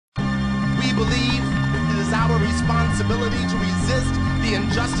believe it is our responsibility to resist the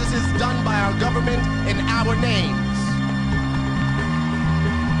injustices done by our government in our names.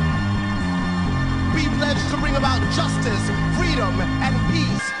 We pledge to bring about justice, freedom, and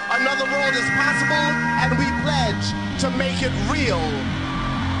peace. Another world is possible, and we pledge to make it real.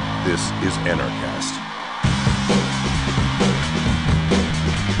 This is Anarchast.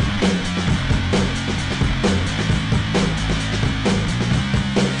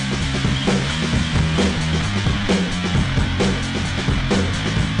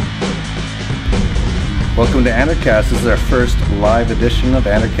 Welcome to Anarchast. This is our first live edition of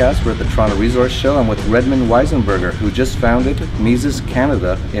Anarchast. We're at the Toronto Resource Show. I'm with Redmond Weissenberger, who just founded Mises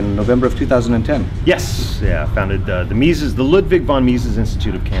Canada in November of 2010. Yes, yeah, founded the Ludwig von Mises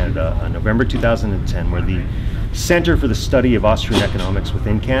Institute of Canada in November 2010. We're the Center for the Study of Austrian Economics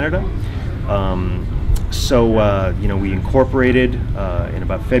within Canada. We incorporated in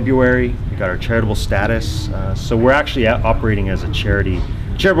about February. We got our charitable status. So we're actually operating as a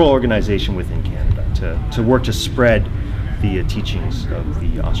charitable organization within Canada to work to spread the teachings of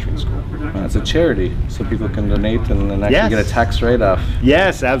the Austrian school. It's a charity, so people can donate and actually get a tax write-off.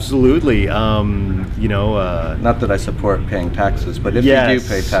 Yes, absolutely. Not that I support paying taxes, but if you do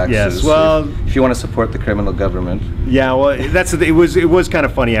pay taxes, if you want to support the criminal government. Yeah, well, it was kind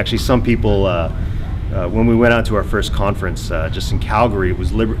of funny actually. Some people, when we went out to our first conference just in Calgary, it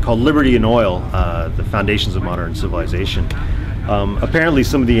was called Liberty and Oil, the Foundations of Modern Civilization. Apparently,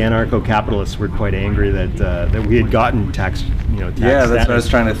 some of the anarcho-capitalists were quite angry that we had gotten tax that's what I was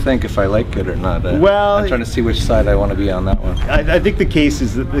trying to think, if I like it or not. I'm trying to see which side I want to be on that one. I think the case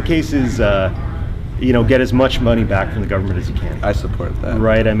is get as much money back from the government as you can. I support that.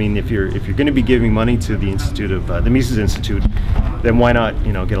 Right. I mean, if you're going to be giving money to the Institute of the Mises Institute, then why not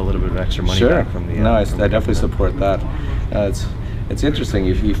get a little bit of extra money back from the? I definitely support that. It's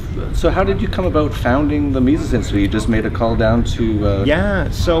interesting. So how did you come about founding the Mises Institute? You just made a call down to...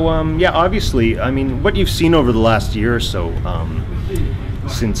 obviously, I mean, what you've seen over the last year or so,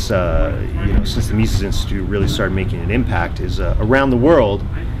 since the Mises Institute really started making an impact, is around the world,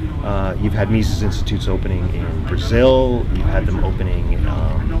 you've had Mises Institutes opening in Brazil, you've had them opening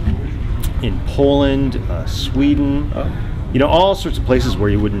in Poland, Sweden, all sorts of places where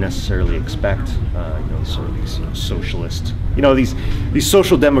you wouldn't necessarily expect, sort of these socialist, these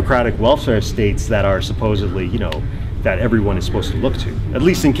social democratic welfare states that are supposedly, that everyone is supposed to look to. At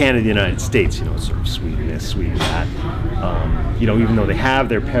least in Canada, the United States, sort of Sweden this, Sweden that. Even though they have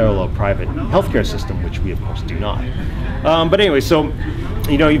their parallel private healthcare system, which we of course do not. But anyway, so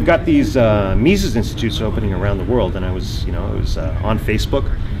you've got these Mises Institutes opening around the world, and I was on Facebook.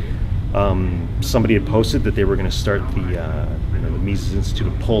 Somebody had posted that they were going to start the Mises Institute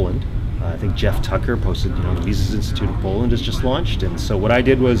of Poland. I think Jeff Tucker posted, the Mises Institute of Poland has just launched, and so what I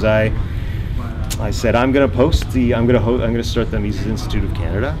did was I said I'm going to start the Mises Institute of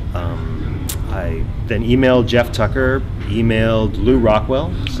Canada. I then emailed Jeff Tucker, emailed Lou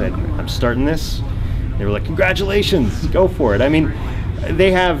Rockwell, said I'm starting this. They were like, congratulations, go for it. I mean,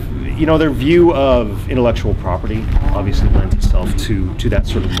 they have, their view of intellectual property obviously lends itself to that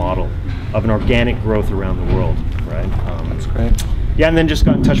sort of model of an organic growth around the world, right? That's great. Yeah, and then just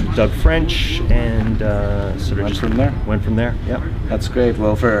got in touch with Doug French and went from there. Yeah, that's great.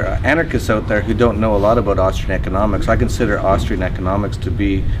 Well, for anarchists out there who don't know a lot about Austrian economics, I consider Austrian economics to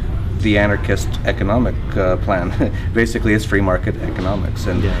be the anarchist economic plan. Basically, it's free market economics,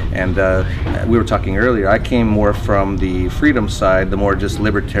 and we were talking earlier. I came more from the freedom side, the more just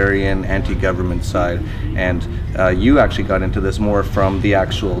libertarian, anti-government side, and you actually got into this more from the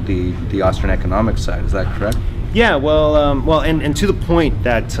the Austrian economic side. Is that correct? Yeah. And to the point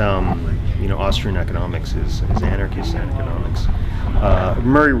that Austrian economics is anarchist economics.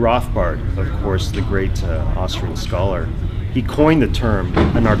 Murray Rothbard, of course, the great Austrian scholar, he coined the term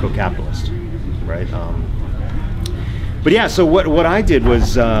anarcho-capitalist, right? But yeah, so what I did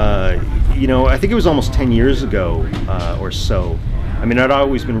was, I think it was almost 10 years ago or so. I mean, I'd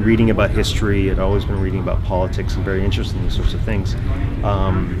always been reading about history, I'd always been reading about politics, and very interested in these sorts of things.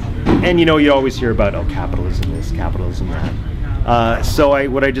 And you always hear about, capitalism this, capitalism that. So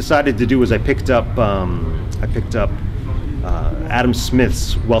what I decided to do was I picked up Adam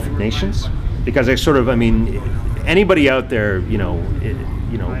Smith's Wealth of Nations, because anybody out there,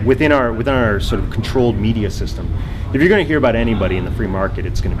 within our sort of controlled media system, if you're going to hear about anybody in the free market,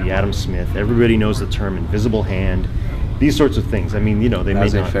 it's going to be Adam Smith. Everybody knows the term invisible hand, these sorts of things. I mean, they may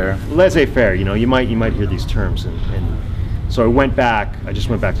not laissez-faire. You might hear these terms, and so I just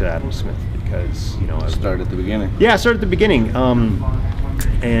went back to Adam Smith because I started at the beginning. Yeah, I started at the beginning.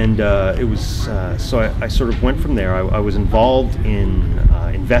 And it was so I sort of went from there. I was involved in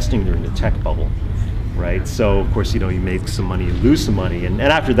investing during the tech bubble, right? So of course, you make some money, you lose some money, and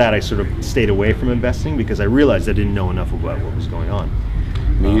after that, I sort of stayed away from investing because I realized I didn't know enough about what was going on.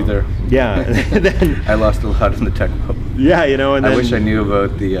 Me either. Yeah. Then, I lost a lot in the tech bubble. Yeah, and then, I wish I knew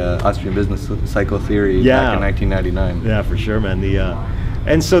about the Austrian business cycle theory back in 1999. Yeah, for sure, man.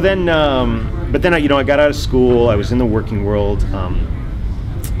 And so then, but then I got out of school. I was in the working world.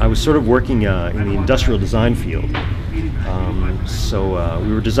 I was sort of working in the industrial design field. So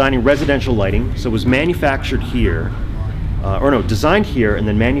we were designing residential lighting. So it was manufactured here, designed here and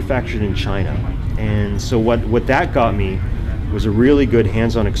then manufactured in China. And so what that got me was a really good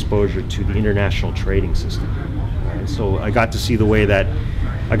hands-on exposure to the international trading system. Right? So I got to see the way that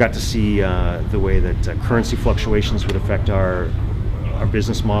currency fluctuations would affect our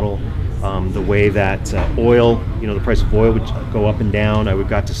business model. The way that oil, the price of oil would go up and down. I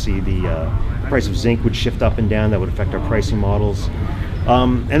got to see the price of zinc would shift up and down. That would affect our pricing models.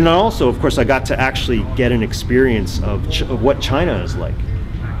 And then also, of course, I got to actually get an experience of what China is like.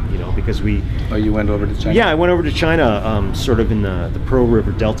 Because we... Oh, you went over to China? Yeah, I went over to China, sort of in the Pearl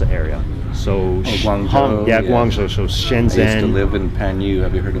River Delta area. So Guangzhou. Guangzhou, so Shenzhen. I used to live in Panyu.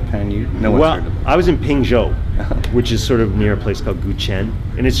 Have you heard of Panyu? No one's heard of it. I was in Pingzhou, which is sort of near a place called Guchen,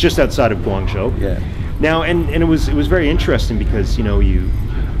 and it's just outside of Guangzhou. Yeah. Now, and it was very interesting because you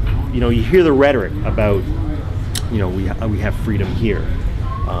hear the rhetoric about we have freedom here,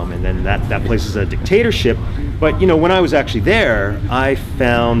 and then that place is a dictatorship. But when I was actually there, I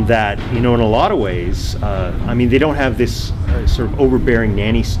found that in a lot of ways, they don't have this sort of overbearing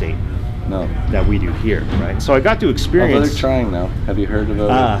nanny state. No. That we do here, right? So I got to experience. Although they're trying now. Have you heard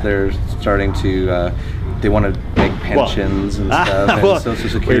about it? They're starting to. They want to make pensions and stuff, and social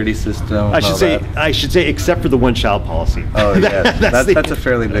security system. I should say, except for the one-child policy. Oh yeah, that's a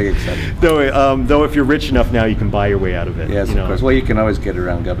fairly big exception. Though, if you're rich enough now, you can buy your way out of it. Yes, of course. Well, you can always get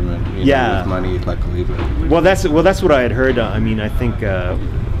around government. With money, luckily. But. Well, that's what I had heard. I think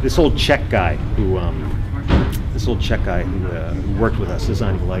this old Czech guy who worked with us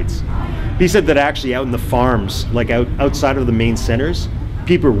designing lights, he said that actually out in the farms, like outside of the main centers,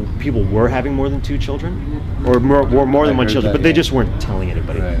 people were having more than two children, or more than one children, but they just weren't telling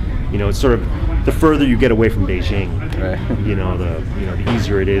anybody. Right. It's sort of the further you get away from Beijing, right. The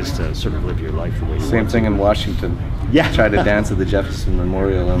easier it is to sort of live your life the way you want. Same thing in Washington. Yeah. Try to dance at the Jefferson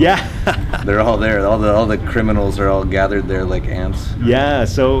Memorial. And yeah. They're all there. All the criminals are all gathered there like ants. Yeah.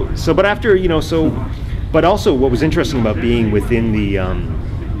 But after but also what was interesting about being within the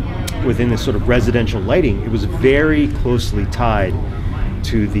sort of residential lighting, it was very closely tied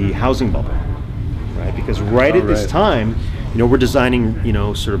to the housing bubble, right? Because at this time, we're designing,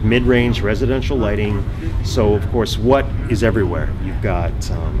 sort of mid-range residential lighting. So of course, what is everywhere? You've got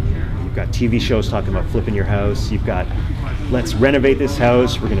TV shows talking about flipping your house. You've got, let's renovate this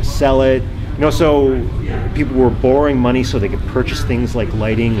house. We're going to sell it. So people were borrowing money so they could purchase things like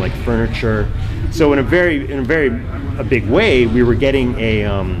lighting, like furniture. So in a very big way, we were getting a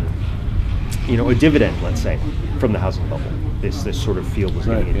dividend, let's say, from the housing bubble. This sort of field was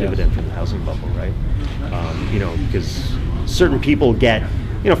getting a dividend from the housing bubble, right? Because certain people get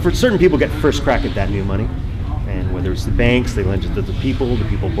first crack at that new money, and whether it's the banks, they lend it to the people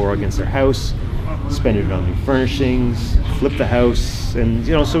borrow against their house, spend it on new furnishings, flip the house, and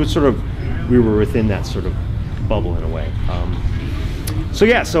so it's sort of, we were within that sort of bubble in a way. So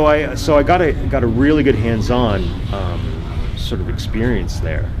I got a really good hands-on sort of experience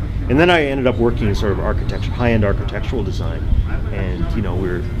there. And then I ended up working in sort of high-end architectural design, and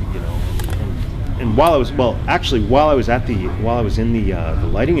while I was in the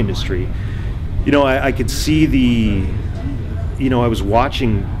lighting industry, I could see I was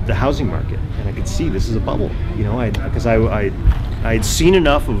watching the housing market, and I could see this is a bubble, because I had seen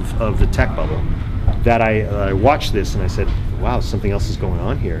ernoughh of the tech bubble that I watched this and I said, wow, something else is going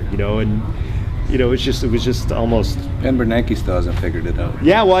on here, and. It was just almost. Ben Bernanke still hasn't figured it out.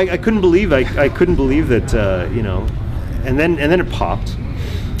 Yeah, well, I couldn't believe that, and then it popped,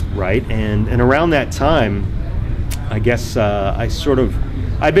 right? And around that time, I guess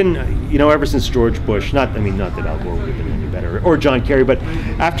I've been, ever since George Bush. Not that Al Gore would have been any better, or John Kerry, but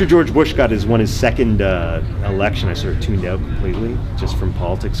after George Bush won his second election, I sort of tuned out completely, just from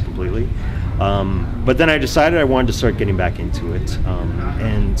politics completely. But then I decided I wanted to start getting back into it,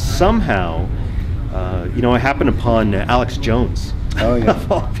 and somehow. I happened upon Alex Jones, of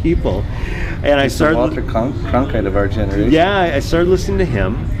all people, and I started. Walter Cronkite of our generation. Yeah, I started listening to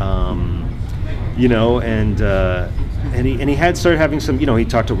him, and he had started having some. He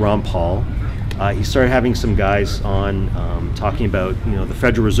talked to Ron Paul, he started having some guys on talking about, you know, the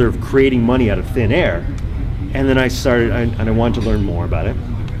Federal Reserve creating money out of thin air, and then I started, and I wanted to learn more about it.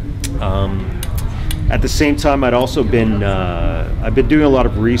 At the same time, I'd also been I've been doing a lot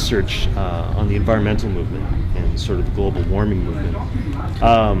of research on the environmental movement and sort of the global warming movement.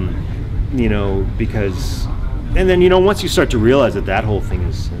 You know, because, and then, you know, once you start to realize that that whole thing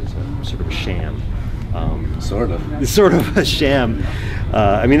is a, sort of a sham. It's sort of a sham.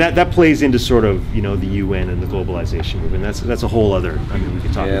 I mean, that plays into sort of, you know, the UN and the globalization movement. That's a whole other, I mean, we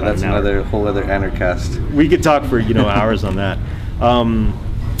could talk about it. Yeah, that's another whole other Anarchast. We could talk for, you know, hours on that.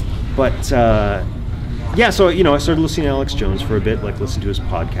 Yeah, so, you know, I started listening to Alex Jones for a bit, like listen to his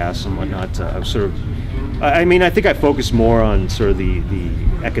podcasts and whatnot. I was sort of, I mean, I think I focused more on sort of the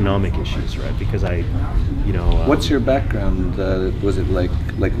economic issues, right? Because you know. What's your background? Was it like,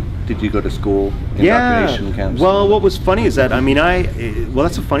 did you go to school, indoctrination camps? Well, what was funny is that, I mean, well,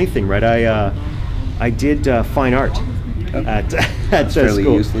 that's a funny thing, right? I did fine art at fairly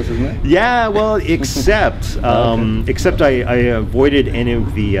school. Useless, isn't it? Yeah, well, except except I avoided any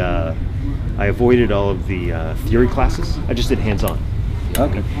of the I avoided all of the theory classes. I just did hands-on.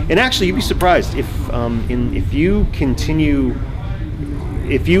 Okay. And actually, you'd be surprised if you continue,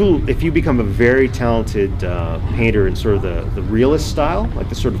 if you become a very talented painter in sort of the realist style, like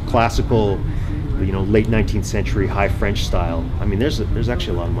the sort of classical, you know, late 19th century high French style. I mean, there's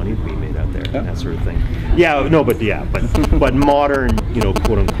actually a lot of money to be made out there, that sort of thing. Yeah, no, but modern, you know,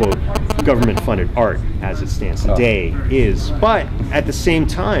 quote unquote, government-funded art as it stands today is. But at the same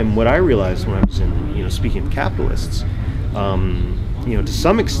time, what I realized when I was in, you know, speaking of capitalists, you know, to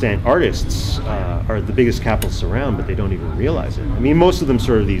some extent, artists are the biggest capitalists around, but they don't even realize it. I mean, most of them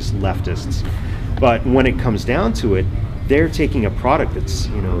sort of these leftists, but when it comes down to it, they're taking a product that's,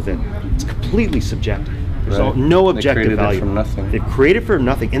 you know, that it's completely subjective. There's no objective value. From nothing. They've created for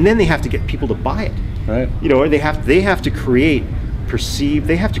nothing, and then they have to get people to buy it. Right. You know, or they have to create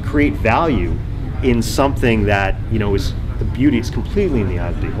value in something that, you know, is the beauty is completely in the eye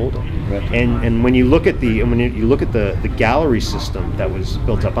of the beholder. Right. And when you look at the gallery system that was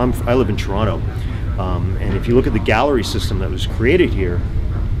built up, I live in Toronto, and if you look at the gallery system that was created here,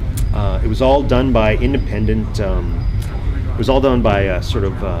 it was all done by independent. It was all done by sort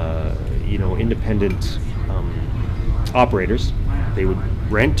of you know, independent operators. They would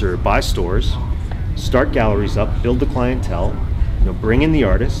rent or buy stores, start galleries up, build the clientele, you know, bring in the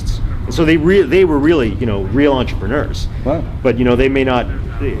artists. And so they were really, you know, real entrepreneurs. Wow. But, you know, they may not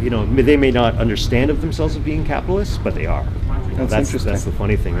understand of themselves as being capitalists, but they are. You know, that's interesting. That's the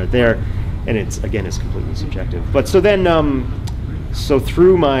funny thing right there, and it's completely subjective. But so then, so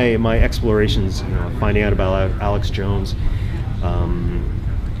through my explorations, you know, finding out about Alex Jones,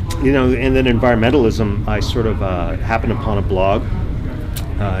 you know, and then environmentalism, I sort of happened upon a blog.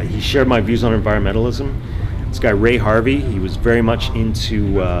 He shared my views on environmentalism. This guy, Ray Harvey, he was very much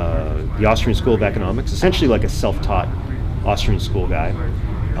into the Austrian School of Economics, essentially like a self-taught Austrian school guy.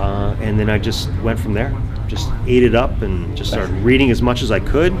 And then I just went from there, just ate it up and just started reading as much as I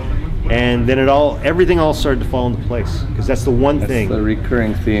could. And then everything all started to fall into place, because that's the one thing. That's the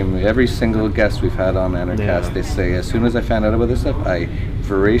recurring theme. Every single guest we've had on Anarchast, they say, as soon as I found out about this stuff, I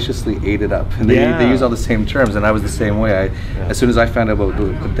voraciously ate it up. And they use all the same terms, and I was the same way. As soon as I found out about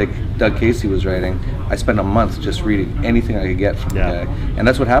what Doug Casey was writing, I spent a month just reading anything I could get from the guy. And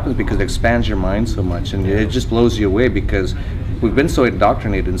that's what happens, because it expands your mind so much, and it just blows you away, because we've been so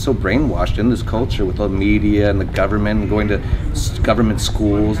indoctrinated and so brainwashed in this culture with all the media and the government and going to government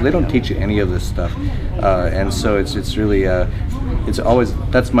schools. They don't teach you any of this stuff, and so it's really it's always,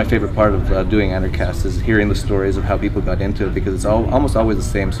 that's my favorite part of doing Anarchast, is hearing the stories of how people got into it, because it's almost always the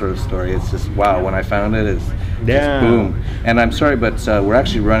same sort of story. It's just, wow, when I found it, it's just boom. And I'm sorry, but we're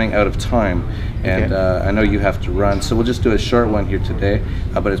actually running out of time, and I know you have to run, so we'll just do a short one here today,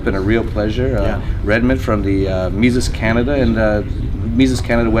 but it's been a real pleasure. Redmond from the Mises Canada, and Mises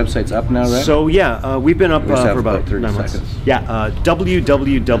Canada website's up now, right? So yeah, we've been up for about 30 9 months. seconds. Yeah,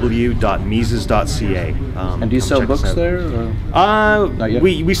 www.mises.ca. And do you sell books there? Or? Not yet?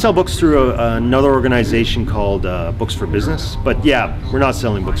 We sell books through another organization called Books for Business, but yeah, we're not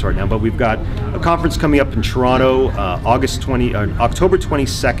selling books right now. But we've got a conference coming up in Toronto, October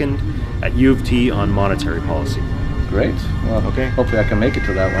 22nd at U of T on monetary policy. Great. Well, hopefully I can make it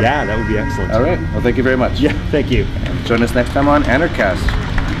to that one. Yeah, that would be excellent. All right. Well, thank you very much. Yeah, thank you. And join us next time on Anarchast.